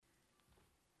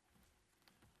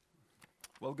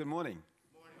Well, good morning.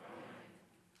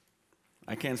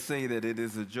 I can't say that it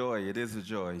is a joy. It is a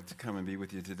joy to come and be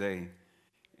with you today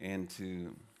and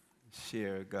to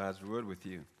share God's word with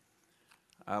you.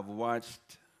 I've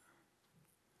watched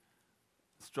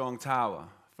Strong Tower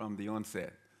from the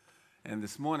onset. And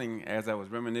this morning, as I was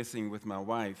reminiscing with my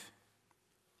wife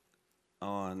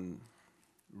on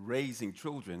raising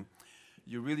children,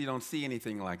 you really don't see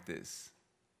anything like this.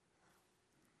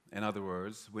 In other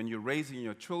words, when you're raising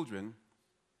your children,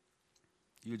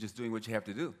 you're just doing what you have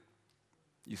to do.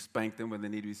 You spank them when they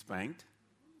need to be spanked,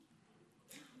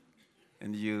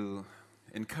 and you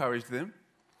encourage them.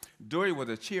 Dory was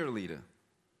a cheerleader.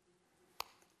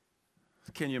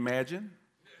 Can you imagine?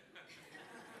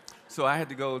 So I had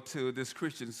to go to this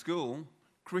Christian school,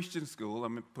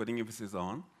 I'm putting emphasis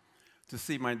on, to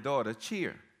see my daughter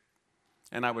cheer.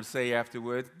 And I would say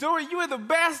afterwards, Dory, you are the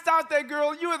best out there,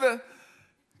 girl.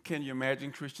 Can you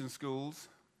imagine Christian schools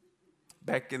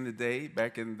back in the day,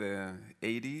 back in the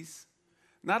 80s?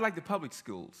 Not like the public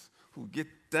schools who get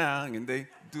down and they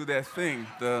do their thing.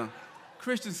 The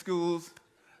Christian schools,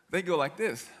 they go like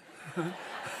this.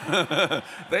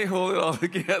 They hold it all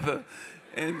together.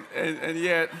 And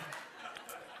yet,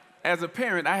 as a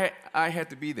parent, I had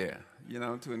to be there,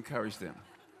 to encourage them.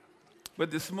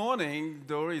 But this morning,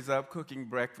 Dory's up cooking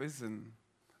breakfast and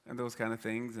those kind of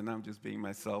things, and I'm just being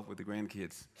myself with the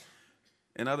grandkids.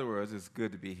 In other words, it's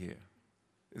good to be here.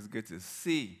 It's good to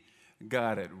see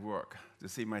God at work, to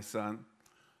see my son,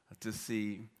 to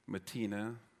see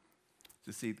Martina,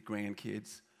 to see the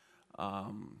grandkids.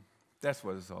 That's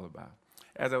what it's all about.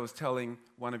 As I was telling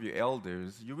one of your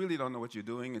elders, you really don't know what you're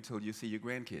doing until you see your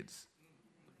grandkids.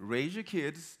 Raise your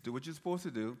kids, do what you're supposed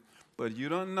to do, but you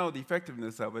don't know the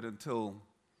effectiveness of it until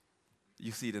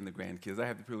you see it in the grandkids. I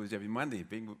have the privilege every Monday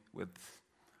being with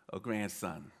a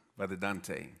grandson, Brother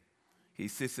Dante. He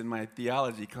sits in my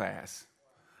theology class.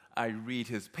 I read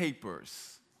his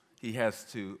papers. He has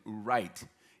to write.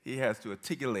 He has to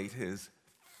articulate his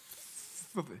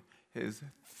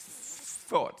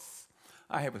thoughts.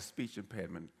 I have a speech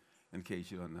impairment, in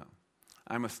case you don't know.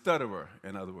 I'm a stutterer,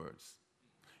 in other words.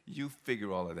 You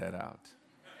figure all of that out.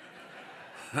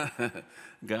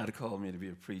 God called me to be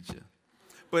a preacher.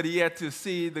 But he had to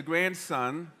see the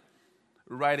grandson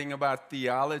writing about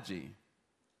theology.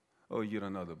 Oh, you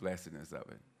don't know the blessedness of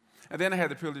it. And then I had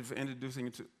the privilege of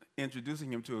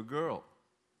introducing him to a girl.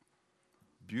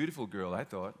 Beautiful girl, I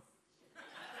thought.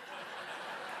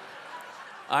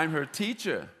 I'm her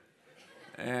teacher.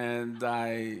 And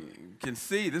I can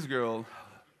see this girl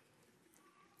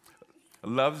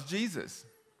loves Jesus.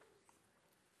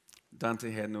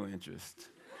 Dante had no interest.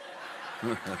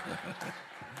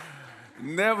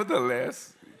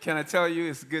 Nevertheless, can I tell you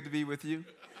it's good to be with you?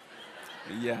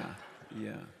 Yeah.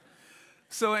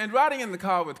 So in riding in the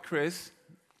car with Chris,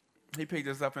 he picked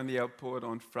us up in the airport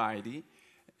on Friday,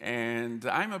 and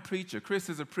I'm a preacher. Chris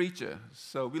is a preacher,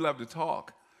 so we love to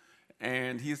talk.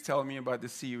 And he's telling me about the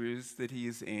series that he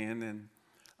is in, and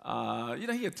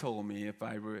he had told me if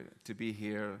I were to be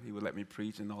here, he would let me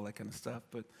preach and all that kind of stuff,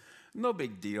 but no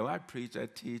big deal. I preach, I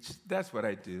teach, that's what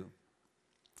I do.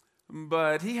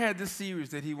 But he had this series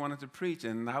that he wanted to preach,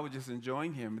 and I was just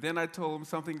enjoying him. Then I told him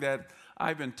something that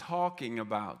I've been talking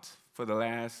about for the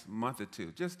last month or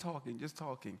two, just talking,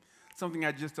 something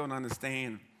I just don't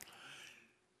understand.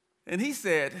 And he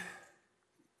said,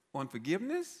 on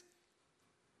forgiveness,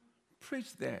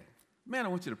 preach that. Man, I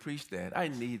want you to preach that. I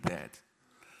need that.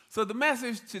 So the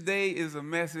message today is a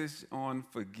message on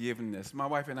forgiveness. My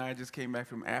wife and I just came back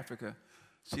from Africa.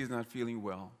 She's not feeling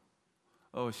well.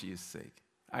 Oh, she is sick.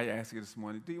 I asked her this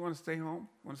morning, do you want to stay home?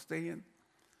 Want to stay in?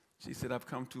 She said, I've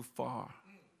come too far.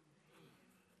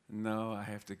 No, I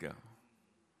have to go.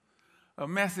 A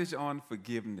message on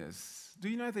forgiveness. Do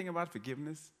you know anything about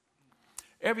forgiveness?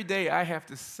 Every day I have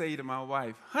to say to my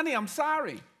wife, honey, I'm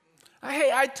sorry.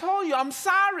 Hey, I told you I'm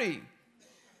sorry.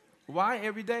 Why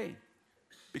every day?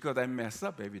 Because I mess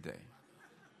up every day.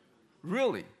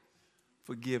 Really,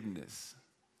 forgiveness.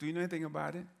 Do you know anything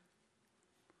about it?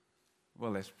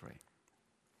 Well, let's pray.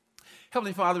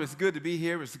 Heavenly Father, it's good to be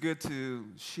here. It's good to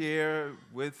share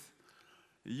with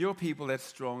your people at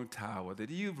Strong Tower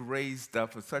that you've raised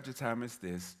up for such a time as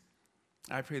this.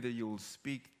 I pray that you'll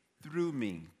speak through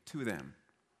me to them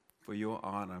for your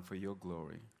honor, for your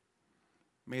glory.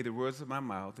 May the words of my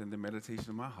mouth and the meditation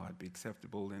of my heart be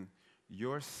acceptable in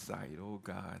your sight, O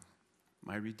God,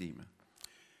 my Redeemer.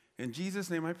 In Jesus'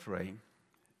 name I pray,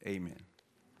 amen.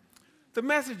 The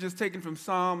message is taken from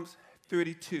Psalms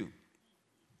 32.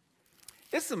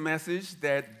 It's a message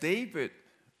that David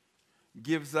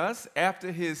gives us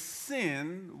after his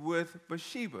sin with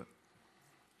Bathsheba.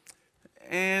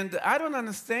 And I don't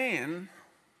understand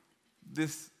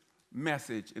this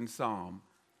message in Psalm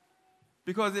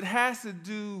because it has to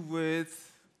do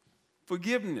with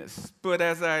forgiveness. But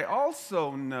as I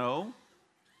also know,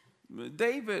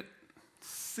 David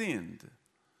sinned.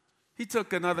 He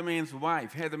took another man's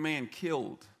wife, had the man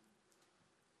killed,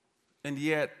 and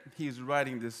yet he's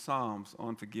writing this Psalms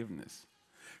on forgiveness.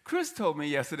 Chris told me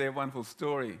yesterday a wonderful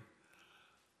story,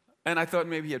 and I thought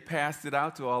maybe he had passed it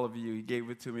out to all of you. He gave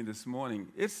it to me this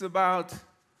morning. It's about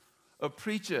a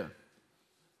preacher,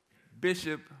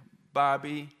 Bishop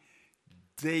Bobby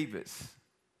Davis.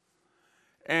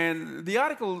 And the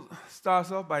article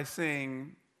starts off by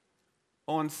saying,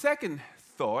 on second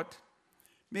thought,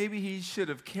 maybe he should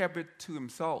have kept it to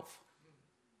himself.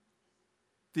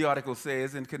 The article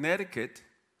says, in Connecticut,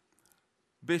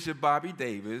 Bishop Bobby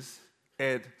Davis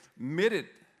admitted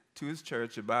to his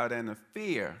church about an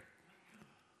affair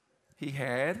he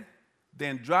had,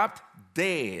 then dropped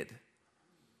dead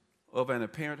of an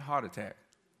apparent heart attack.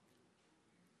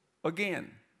 Again,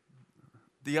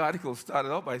 the article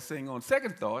started off by saying, on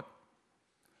second thought,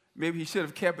 maybe he should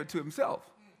have kept it to himself.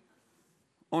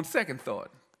 On second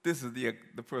thought, this is the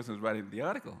person who's writing the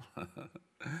article.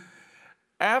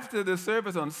 After the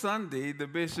service on Sunday, the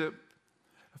bishop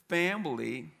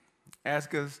family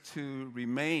asked us to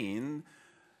remain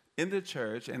in the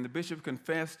church, and the bishop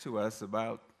confessed to us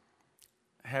about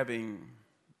having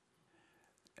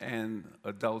an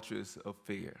adulterous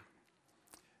affair.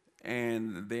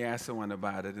 And they asked someone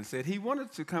about it and said he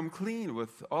wanted to come clean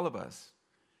with all of us.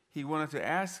 He wanted to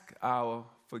ask our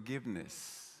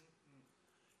forgiveness.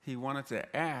 He wanted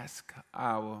to ask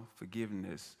our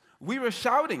forgiveness. We were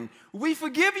shouting, "We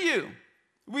forgive you.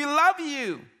 We love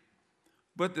you."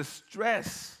 But the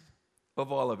stress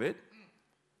of all of it,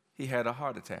 he had a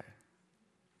heart attack.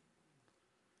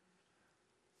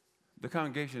 The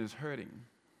congregation is hurting.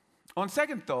 On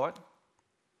second thought,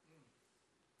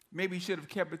 maybe he should have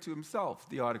kept it to himself,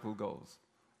 the article goes.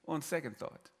 On second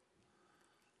thought.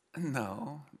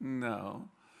 No.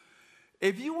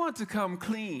 If you want to come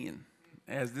clean,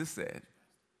 as this said,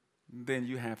 then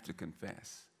you have to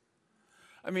confess.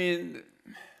 I mean,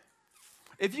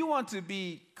 if you want to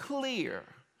be clear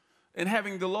in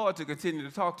having the Lord to continue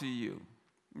to talk to you,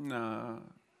 no,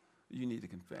 you need to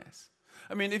confess.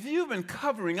 I mean, if you've been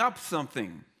covering up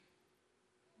something,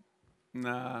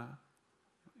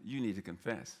 you need to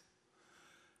confess.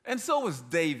 And so was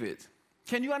David.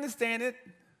 Can you understand it?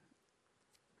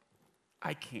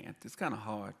 I can't. It's kind of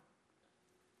hard.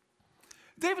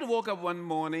 David woke up one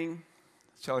morning,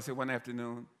 shall I say one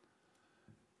afternoon,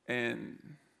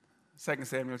 in 2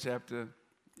 Samuel chapter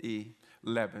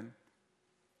 11,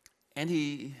 and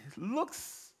he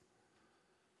looks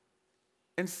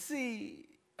and see,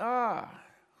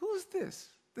 who's this?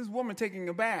 This woman taking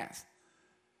a bath.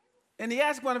 And he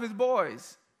asked one of his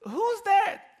boys, "Who's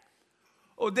that?"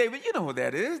 "Oh, David, you know who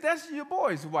that is. That's your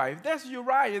boy's wife. That's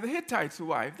Uriah the Hittite's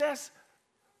wife. That's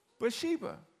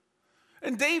Bathsheba."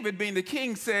 And David, being the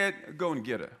king, said, "Go and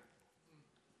get her."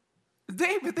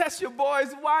 "David, that's your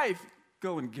boy's wife.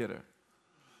 Go and get her."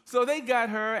 So they got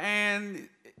her, and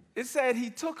it said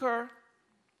he took her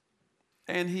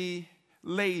and he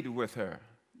laid with her.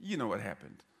 You know what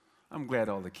happened. I'm glad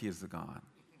all the kids are gone.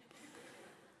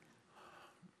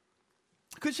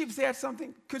 Could she have said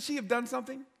something? Could she have done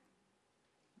something?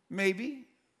 Maybe,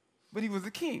 but he was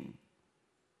a king.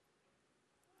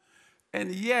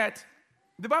 And yet,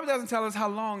 the Bible doesn't tell us how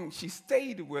long she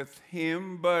stayed with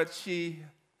him, but she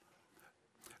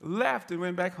left and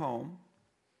went back home.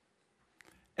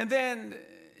 And then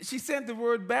she sent the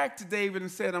word back to David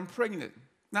and said, "I'm pregnant."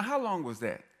 Now, how long was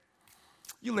that?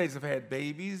 You ladies have had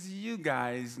babies. You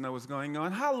guys know what's going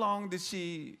on. How long did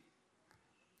she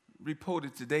report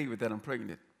it to David that I'm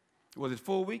pregnant? Was it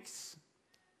 4 weeks?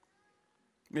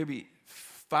 Maybe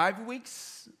 5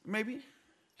 weeks, maybe?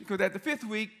 Because at the 5th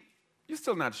week, you're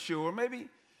still not sure. Maybe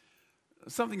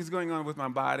something is going on with my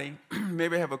body.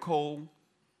 Maybe I have a cold.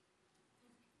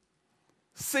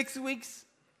 6 weeks?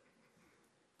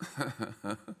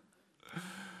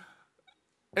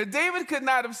 And David could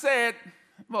not have said,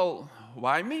 "Well,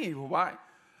 why me? Why?"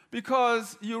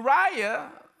 Because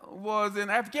Uriah was in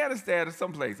Afghanistan or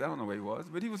someplace. I don't know where he was,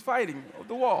 but he was fighting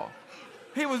the war.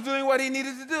 He was doing what he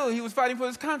needed to do. He was fighting for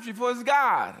his country, for his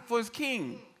God, for his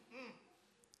king.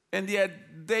 And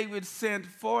yet David sent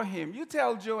for him. You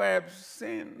tell Joab,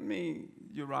 "Send me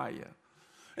Uriah."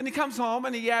 And he comes home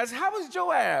and he asks, "How is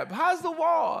Joab? How's the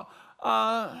war?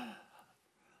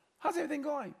 How's everything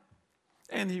going?"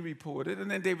 And he reported. And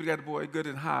then David got the boy good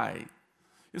and high.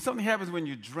 If something happens when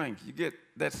you drink, you get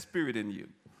that spirit in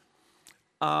you.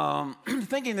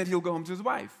 Thinking that he'll go home to his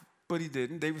wife. But he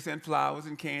didn't. David sent flowers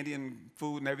and candy and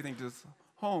food and everything to his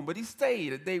home, but he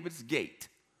stayed at David's gate.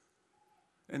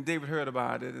 And David heard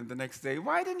about it, and the next day,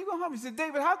 why didn't you go home? He said,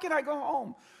 David, how can I go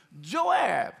home?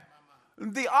 Joab,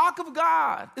 the ark of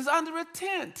God, is under a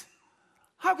tent.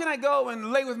 How can I go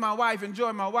and lay with my wife,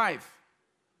 enjoy my wife?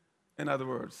 In other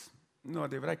words, no,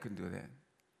 David, I couldn't do that.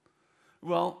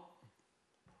 Well,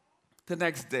 the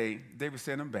next day, David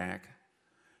sent him back,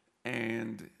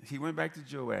 and he went back to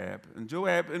Joab. And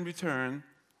Joab, in return,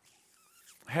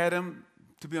 had him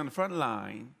to be on the front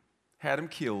line, had him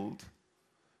killed,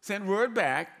 sent word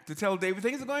back to tell David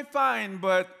things are going fine,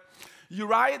 but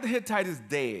Uriah the Hittite is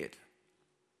dead.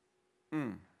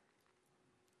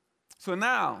 So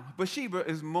now, Bathsheba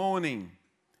is mourning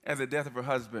at the death of her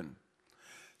husband.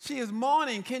 She is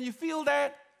mourning. Can you feel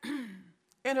that?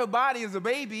 In her body is a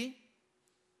baby.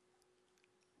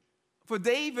 For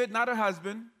David, not her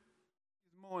husband,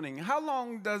 she's mourning. How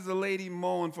long does a lady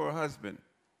mourn for her husband?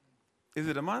 Is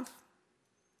it a month?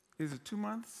 Is it 2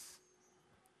 months?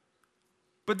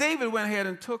 But David went ahead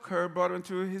and took her, brought her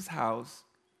into his house.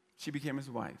 She became his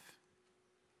wife.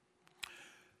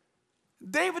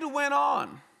 David went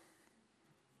on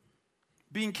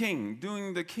being king,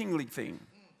 doing the kingly thing,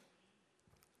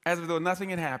 as though nothing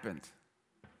had happened.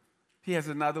 He has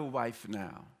another wife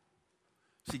now.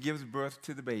 She gives birth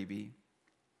to the baby.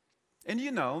 And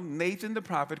you know, Nathan the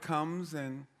prophet comes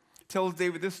and tells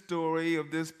David this story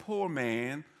of this poor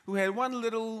man who had one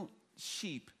little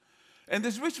sheep. And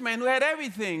this rich man who had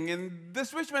everything, and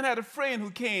this rich man had a friend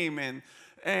who came,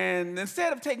 and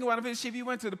instead of taking one of his sheep, he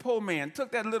went to the poor man,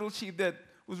 took that little sheep that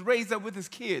was raised up with his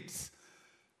kids,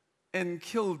 and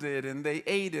killed it, and they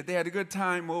ate it. They had a good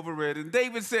time over it. And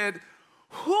David said,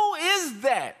 who is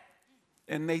that?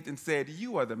 And Nathan said,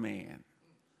 you are the man.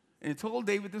 And he told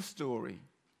David the story,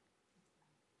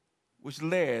 which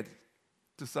led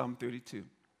to Psalm 32.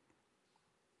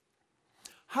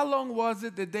 How long was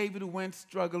it that David went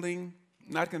struggling,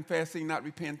 not confessing, not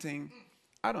repenting?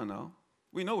 I don't know.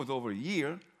 We know it was over a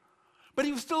year. But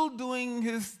he was still doing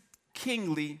his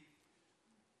kingly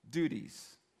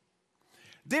duties.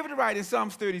 David writes in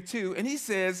Psalms 32, and he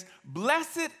says,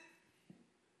 blessed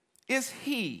is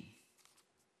he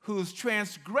whose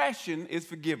transgression is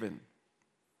forgiven,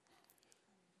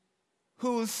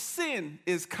 whose sin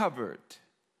is covered.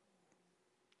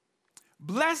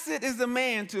 Blessed is the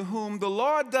man to whom the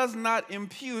Lord does not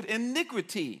impute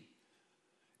iniquity,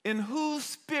 in whose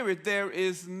spirit there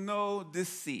is no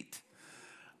deceit.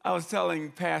 I was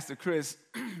telling Pastor Chris,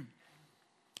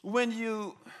 when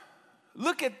you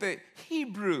look at the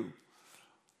Hebrew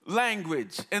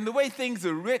language and the way things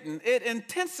are written, it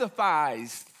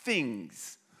intensifies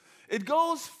things. It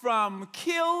goes from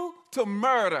kill to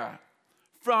murder,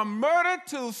 from murder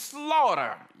to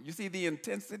slaughter. You see the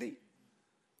intensity?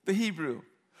 The Hebrew.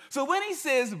 So when he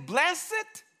says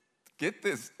blessed, get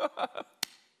this.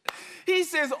 He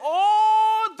says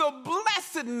all the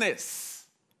blessedness.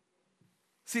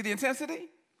 See the intensity?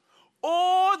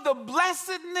 All the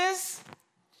blessedness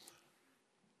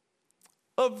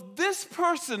of this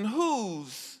person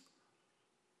whose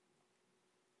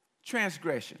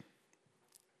transgression.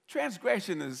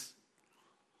 Transgression is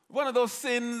one of those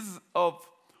sins of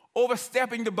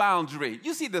overstepping the boundary.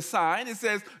 You see the sign, it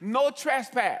says, no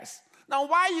trespass. Now,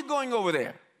 why are you going over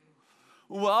there?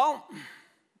 Well,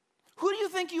 who do you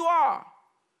think you are?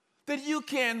 That you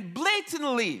can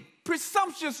blatantly,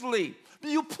 presumptuously,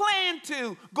 you plan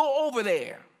to go over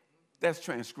there. That's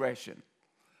transgression.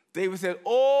 David said,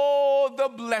 oh, the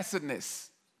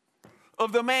blessedness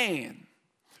of the man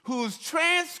whose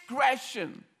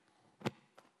transgression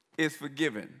is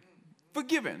forgiven.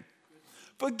 Forgiven.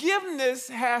 Forgiveness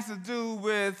has to do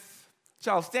with,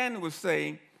 Charles Stanley was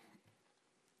saying,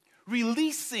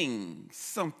 releasing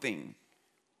something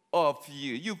of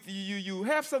you. You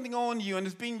have something on you and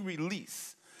it's being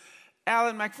released.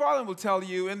 Alan McFarland will tell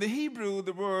you, in the Hebrew,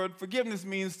 the word forgiveness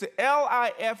means to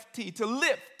L-I-F-T, to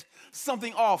lift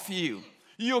something off you.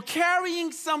 You're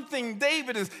carrying something.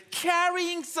 David is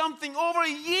carrying something over a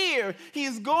year.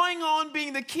 He's going on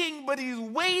being the king, but he's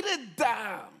weighted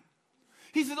down.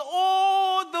 He said,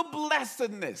 oh, the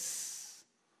blessedness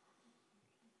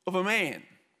of a man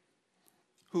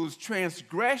whose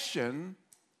transgression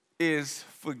is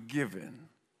forgiven.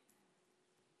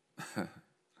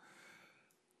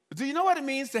 Do you know what it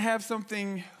means to have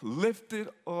something lifted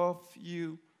off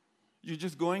you? You're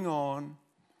just going on,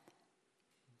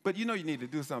 but you know you need to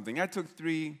do something. I took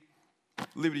 3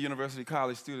 Liberty University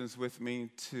College students with me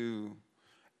to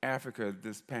Africa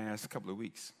this past couple of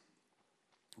weeks.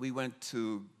 We went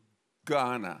to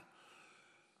Ghana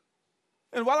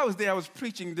And while I was there, I was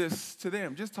preaching this to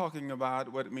them, just talking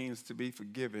about what it means to be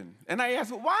forgiven. And I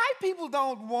asked, why people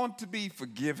don't want to be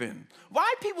forgiven?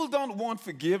 Why people don't want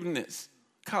forgiveness?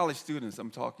 College students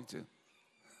I'm talking to.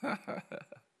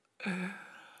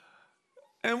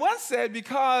 And one said,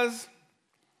 because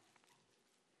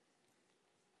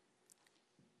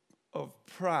of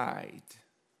pride.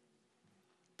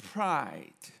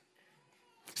 Pride.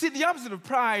 See, the opposite of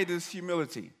pride is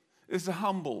humility. It's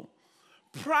humble.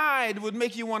 Pride would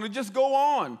make you want to just go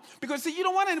on. Because, see, you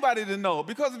don't want anybody to know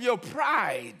because of your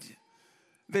pride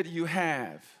that you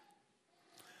have.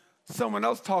 Someone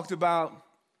else talked about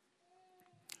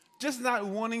just not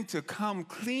wanting to come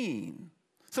clean.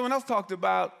 Someone else talked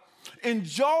about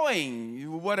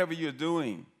enjoying whatever you're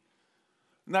doing,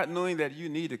 not knowing that you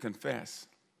need to confess.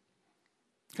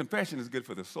 Confession is good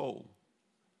for the soul.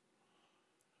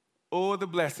 Oh, the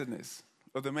blessedness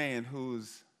of the man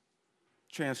whose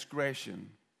transgression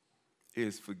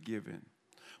is forgiven.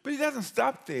 But he doesn't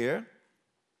stop there.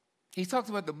 He talks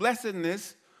about the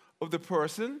blessedness of the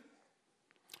person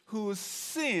whose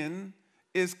sin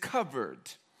is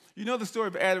covered. You know the story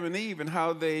of Adam and Eve and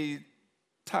how they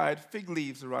tied fig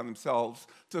leaves around themselves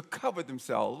to cover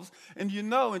themselves. And you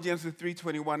know in Genesis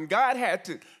 3:21, God had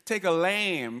to take a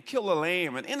lamb, kill a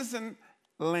lamb, an innocent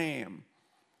lamb,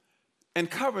 and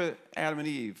cover Adam and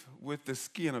Eve with the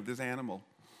skin of this animal.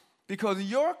 Because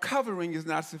your covering is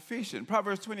not sufficient.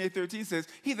 Proverbs 28:13 says,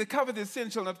 he that covereth his sin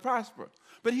shall not prosper,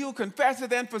 but he who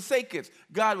confesseth and forsaketh,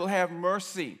 God will have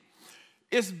mercy.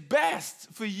 It's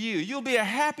best for you. You'll be a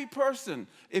happy person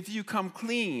if you come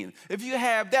clean, if you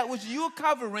have that which you're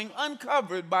covering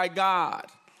uncovered by God,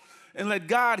 and let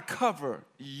God cover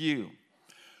you.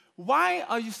 Why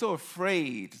are you so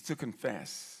afraid to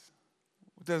confess?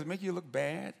 Does it make you look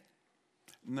bad?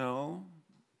 No,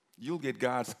 you'll get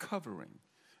God's covering.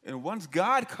 And once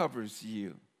God covers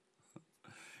you,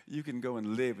 you can go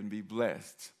and live and be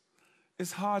blessed.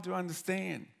 It's hard to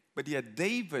understand, but yet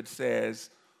David says,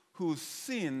 whose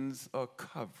sins are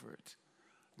covered.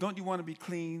 Don't you want to be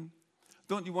clean?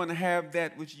 Don't you want to have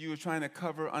that which you are trying to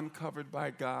cover uncovered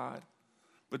by God?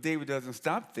 But David doesn't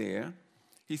stop there.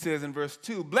 He says in verse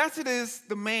 2, blessed is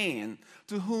the man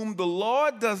to whom the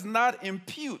Lord does not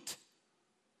impute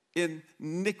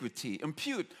iniquity.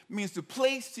 Impute means to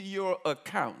place to your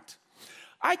account.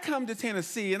 I come to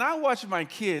Tennessee and I watch my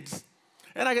kids,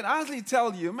 and I can honestly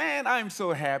tell you, man, I'm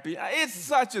so happy. It's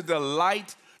such a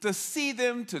delight to see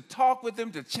them, to talk with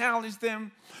them, to challenge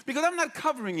them, because I'm not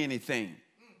covering anything.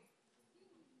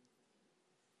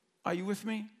 Are you with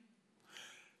me?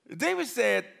 David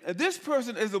said, this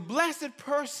person is a blessed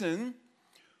person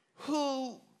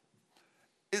who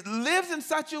lives in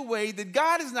such a way that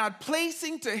God is not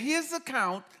placing to his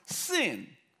account sin,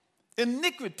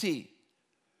 iniquity.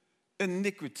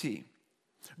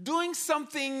 Doing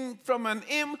something from an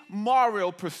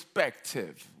immoral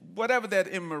perspective, whatever that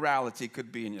immorality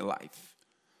could be in your life.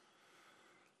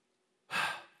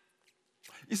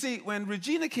 You see, when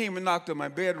Regina came and knocked on my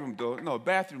bathroom door,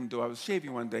 I was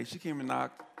shaving one day. She came and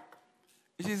knocked.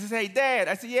 And she says, hey, Dad.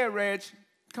 I said, yeah, Reg,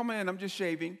 come in, I'm just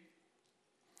shaving.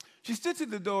 She stood to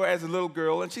the door as a little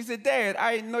girl, and she said, Dad,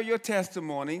 I know your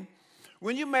testimony.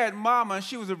 When you met Mama,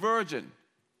 she was a virgin.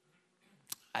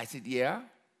 I said, yeah.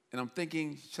 And I'm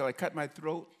thinking, shall I cut my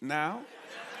throat now?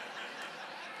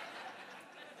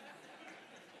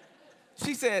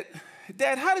 She said,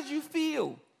 Dad, how did you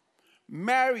feel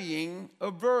marrying a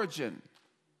virgin?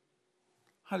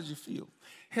 How did you feel?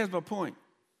 Here's my point.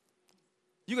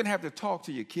 You're going to have to talk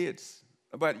to your kids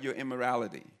about your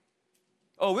immorality.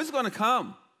 Oh, it's going to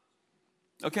come.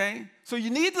 Okay? So you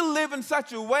need to live in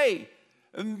such a way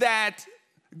that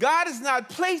God is not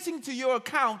placing to your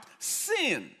account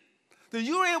sin. That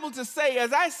you're able to say,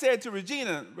 as I said to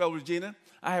Regina, well, Regina,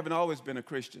 I haven't always been a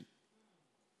Christian.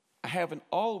 I haven't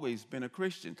always been a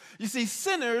Christian. You see,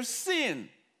 sinners sin.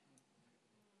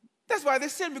 That's why they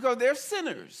sin, because they're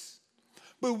sinners.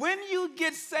 But when you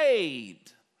get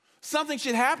saved, something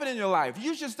should happen in your life.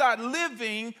 You should start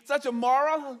living such a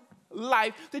moral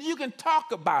life that you can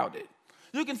talk about it.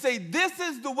 You can say, this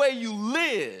is the way you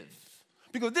live.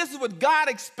 Because this is what God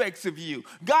expects of you.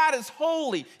 God is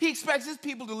holy. He expects his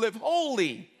people to live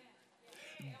holy.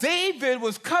 David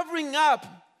was covering up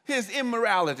his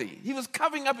immorality. He was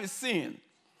covering up his sin.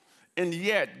 And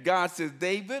yet God says,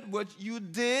 David, what you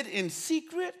did in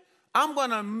secret, I'm going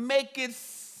to make it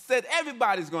that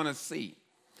everybody's going to see.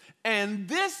 And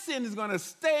this sin is going to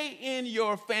stay in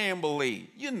your family.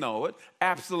 You know it.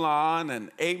 Absalom and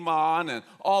Amon and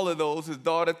all of those, his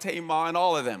daughter Tamar and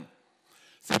all of them.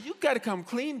 So you've got to come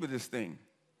clean with this thing.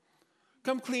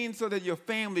 Come clean so that your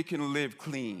family can live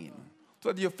clean.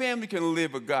 so that your family can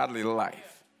live a godly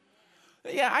life.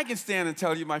 Yeah, I can stand and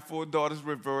tell you my 4 daughters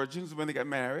were virgins when they got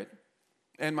married,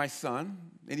 and my son,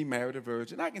 and he married a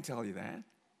virgin. I can tell you that.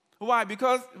 Why?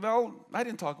 Because, well, I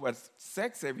didn't talk about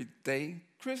sex every day.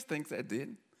 Chris thinks I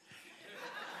did.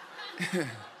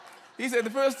 He said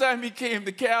the first time he came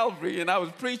to Calvary and I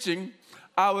was preaching,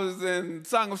 I was in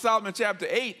Song of Solomon chapter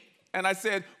 8, and I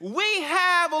said, we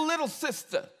have a little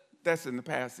sister. That's in the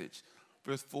passage,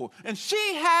 verse 4. And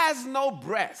she has no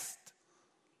breast.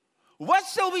 What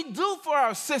shall we do for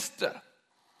our sister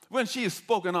when she is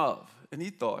spoken of? And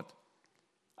he thought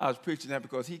I was preaching that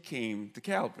because he came to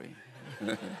Calvary.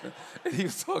 And he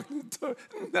was talking to her.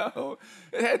 No,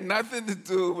 it had nothing to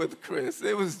do with Chris.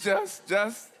 It was just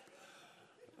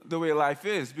the way life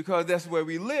is, because that's where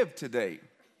we live today.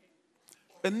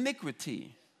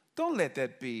 Iniquity, don't let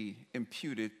that be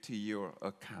imputed to your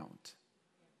account.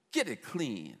 Get it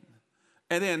clean,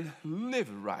 and then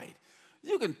live right.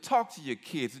 You can talk to your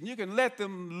kids, and you can let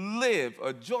them live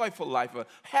a joyful life, a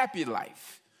happy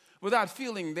life, without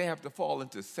feeling they have to fall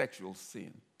into sexual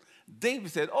sin.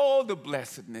 David said, oh, the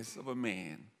blessedness of a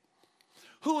man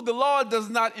who the Lord does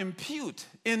not impute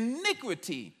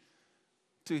iniquity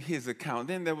to his account.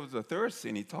 Then there was a third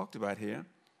sin he talked about here.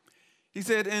 He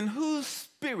said, in whose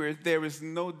spirit there is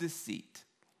no deceit.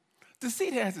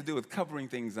 Deceit has to do with covering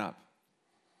things up,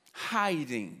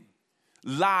 hiding,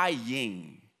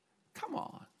 lying. Come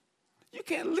on. You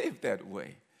can't live that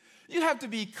way. You have to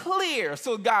be clear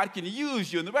so God can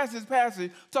use you. And the rest of this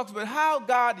passage talks about how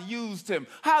God used him,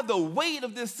 how the weight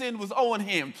of this sin was on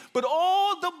him, but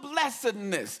all the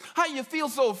blessedness, how you feel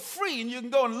so free and you can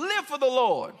go and live for the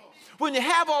Lord when you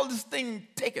have all this thing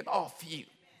taken off you.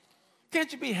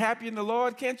 Can't you be happy in the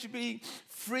Lord? Can't you be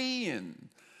free and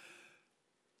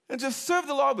just serve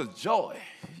the Lord with joy?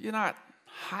 You're not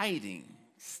hiding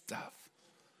stuff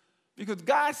because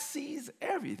God sees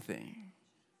everything.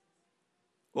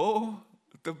 Oh,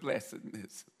 the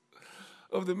blessedness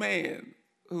of the man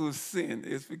whose sin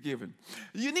is forgiven.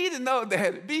 You need to know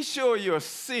that. Be sure your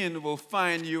sin will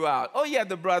find you out. Oh, yeah,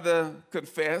 the brother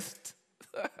confessed,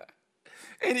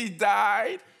 and he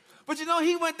died. But you know,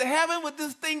 he went to heaven with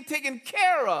this thing taken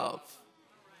care of.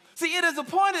 See, it is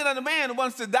appointed unto man who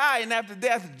wants to die, and after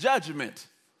death, judgment.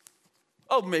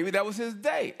 Oh, maybe that was his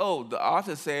day. Oh, the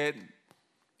author said,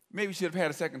 maybe he should have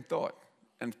had a second thought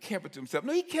and kept it to himself.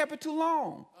 No, he kept it too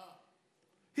long.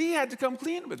 He had to come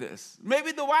clean with this.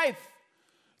 Maybe the wife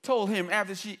told him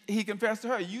after he confessed to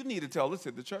her, you need to tell this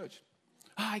to the church.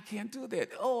 Oh, I can't do that.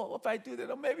 Oh, if I do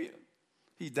that, oh, maybe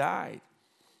he died.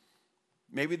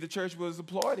 Maybe the church was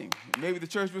applauding. Maybe the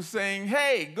church was saying,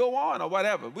 hey, go on, or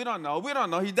whatever. We don't know. We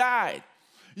don't know. He died.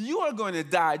 You are going to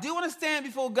die. Do you want to stand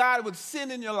before God with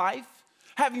sin in your life?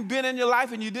 Having been in your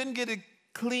life and you didn't get it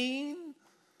clean?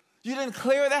 You didn't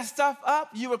clear that stuff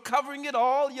up? You were covering it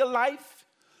all your life?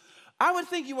 I would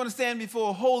think you want to stand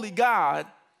before a holy God,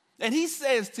 and he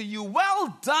says to you,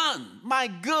 well done, my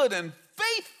good and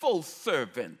faithful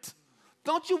servant.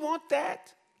 Don't you want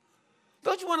that?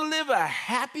 Don't you want to live a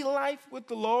happy life with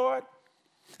the Lord?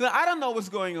 Now, I don't know what's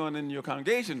going on in your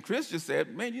congregation. Chris just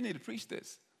said, man, you need to preach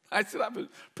this. I said, I've been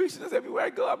preaching this everywhere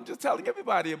I go. I'm just telling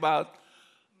everybody about,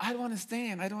 I don't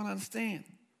understand. I don't understand.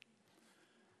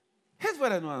 Here's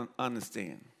what I don't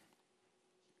understand.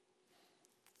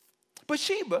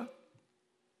 Bathsheba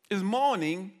is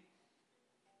mourning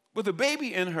with a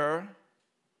baby in her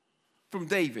from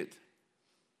David.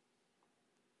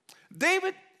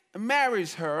 David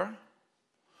marries her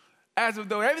as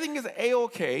though everything is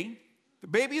A-OK. The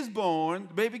baby is born,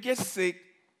 the baby gets sick,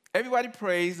 everybody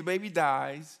prays, the baby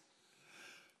dies.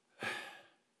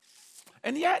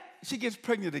 And yet, she gets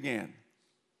pregnant again.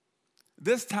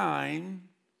 This time,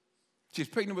 she's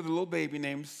pregnant with a little baby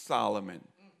named Solomon.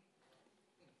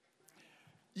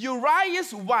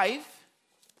 Uriah's wife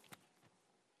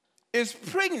is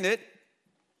pregnant,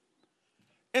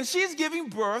 and she's giving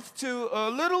birth to a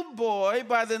little boy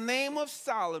by the name of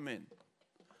Solomon.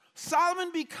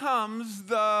 Solomon becomes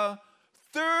the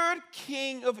third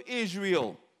king of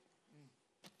Israel.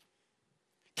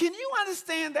 Can you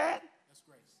understand that? That's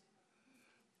grace.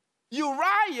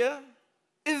 Uriah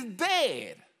is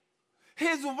dead.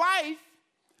 His wife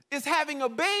is having a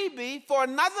baby for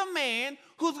another man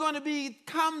who's going to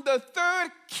become the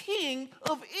third king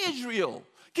of Israel.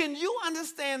 Can you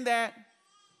understand that?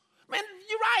 Man,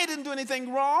 Uriah didn't do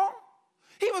anything wrong.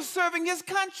 He was serving his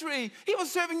country. He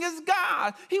was serving his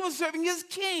God. He was serving his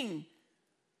king.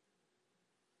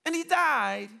 And he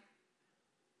died.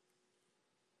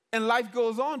 And life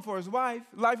goes on for his wife.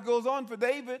 Life goes on for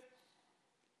David.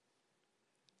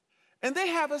 And they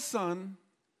have a son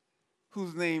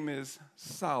whose name is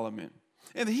Solomon.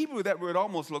 In the Hebrew, that word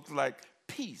almost looks like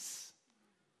peace.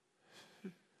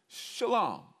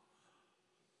 Shalom.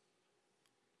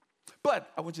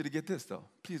 But I want you to get this, though.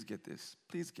 Please get this.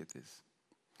 Please get this.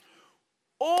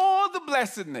 All the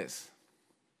blessedness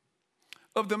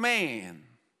of the man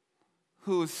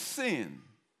whose sin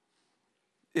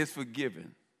is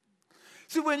forgiven.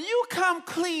 See, when you come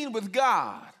clean with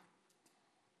God,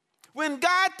 when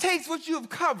God takes what you've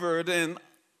covered and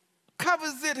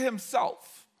covers it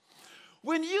himself,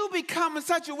 when you become in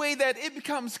such a way that it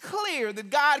becomes clear that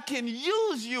God can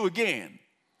use you again,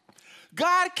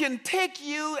 God can take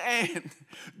you and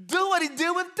do what he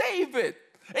did with David.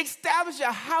 Establish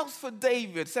a house for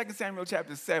David. 2 Samuel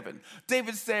chapter 7.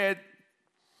 David said,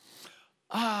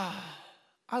 I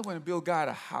want to build God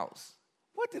a house.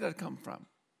 Where did that come from?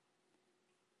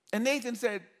 And Nathan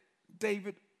said,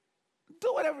 David,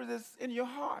 do whatever is in your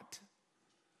heart.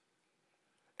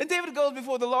 And David goes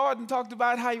before the Lord and talked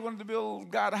about how he wanted to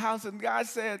build God a house. And God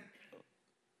said,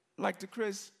 like to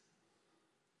Chris,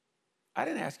 I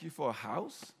didn't ask you for a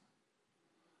house.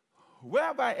 Where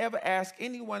have I ever asked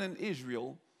anyone in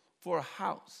Israel for a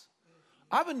house?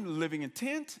 I've been living in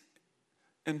tent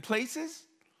and places.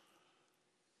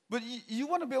 But you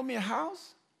want to build me a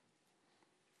house?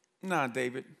 Nah,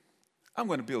 David, I'm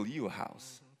going to build you a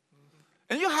house.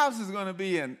 And your house is going to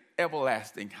be an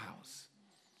everlasting house.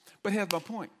 But here's my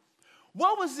point.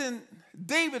 What was in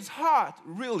David's heart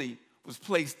really was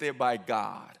placed there by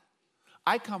God.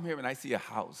 I come here and I see a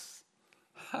house.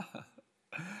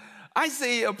 I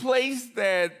see a place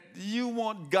that you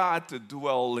want God to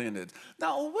dwell in it.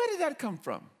 Now, where did that come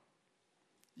from?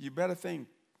 You better think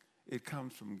it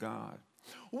comes from God.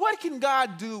 What can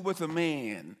God do with a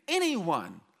man,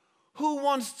 anyone, who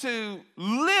wants to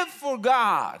live for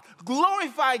God,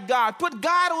 glorify God, put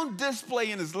God on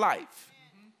display in his life?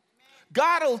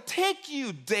 God will take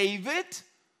you, David,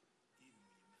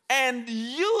 and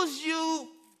use you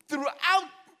throughout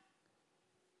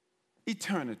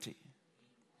eternity.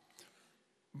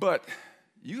 But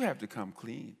you have to come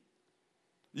clean.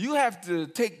 You have to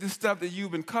take this stuff that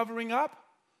you've been covering up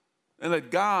and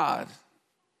let God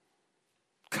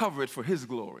cover it for his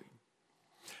glory.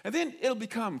 And then it'll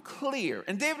become clear.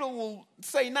 And David will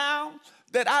say, now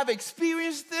that I've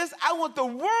experienced this, I want the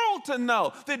world to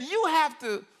know that you have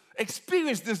to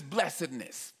experience this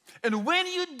blessedness. And when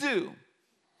you do,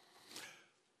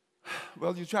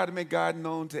 well, you try to make God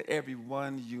known to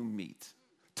everyone you meet.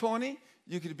 Tony,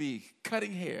 you could be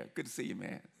cutting hair. Good to see you,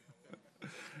 man.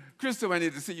 Crystal, I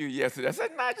needed to see you yesterday. I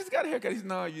said, I just got a haircut. He said,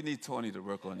 no, you need Tony to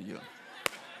work on you.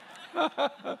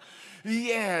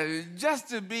 Yeah, just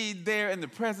to be there in the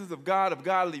presence of God, of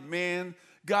godly men,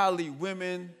 godly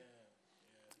women.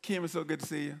 Kim, it's so good to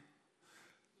see you.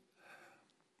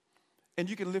 And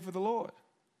you can live for the Lord.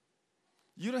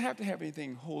 You don't have to have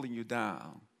anything holding you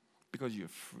down because you're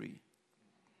free.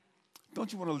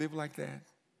 Don't you want to live like that?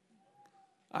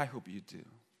 I hope you do.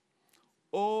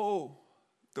 Oh,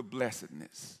 the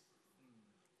blessedness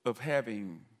of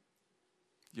having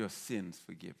your sins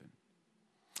forgiven.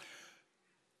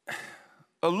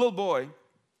 A little boy,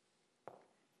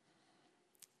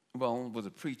 was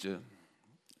a preacher,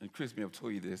 and Chris may have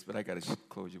told you this, but I got to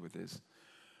close you with this.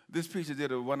 This preacher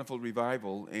did a wonderful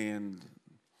revival, and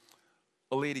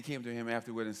a lady came to him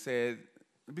afterward and said,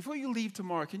 before you leave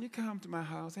tomorrow, can you come to my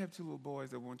house? I have two little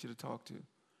boys I want you to talk to.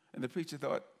 And the preacher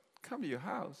thought, come to your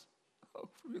house? Oh,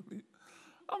 really?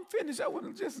 I'm finished. I want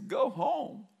to just go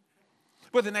home.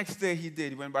 But the next day he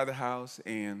did. He went by the house,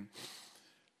 and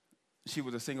she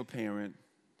was a single parent.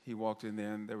 He walked in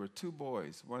there, and there were two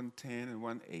boys, one 10 and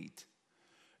one 8.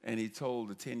 And he told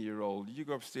the 10-year-old, you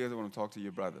go upstairs, I want to talk to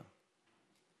your brother.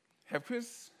 Have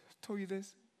Chris told you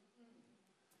this?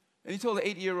 And he told the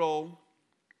 8-year-old,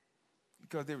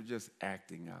 because they were just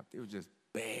acting up. They were just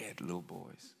bad little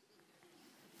boys.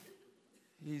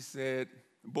 He said,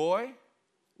 boy,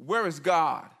 where is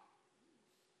God?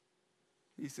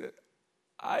 He said,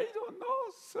 I don't know,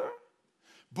 sir.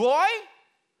 Boy,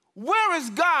 where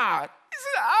is God? He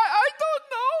said, I don't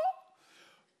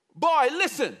know. Boy,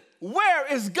 listen,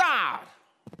 where is God?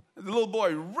 And the little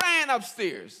boy ran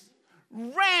upstairs,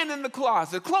 ran in the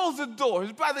closet, closed the door.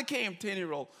 His brother came,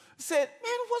 10-year-old, said,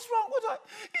 man, what's wrong with us?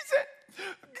 He said,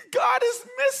 God is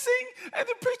missing, and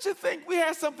the preacher think we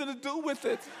had something to do with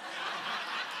it.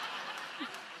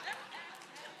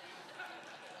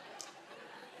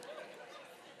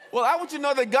 Well, I want you to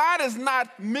know that God is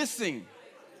not missing.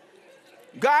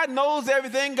 God knows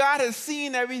everything. God has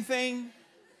seen everything.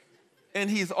 And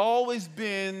he's always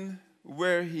been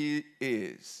where he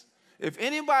is. If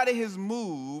anybody has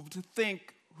moved,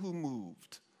 think who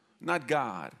moved. Not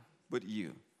God, but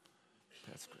you.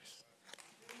 That's Chris.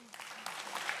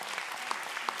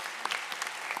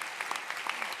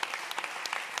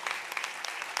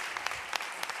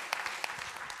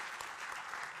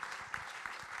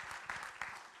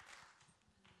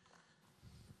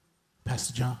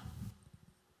 Pastor John.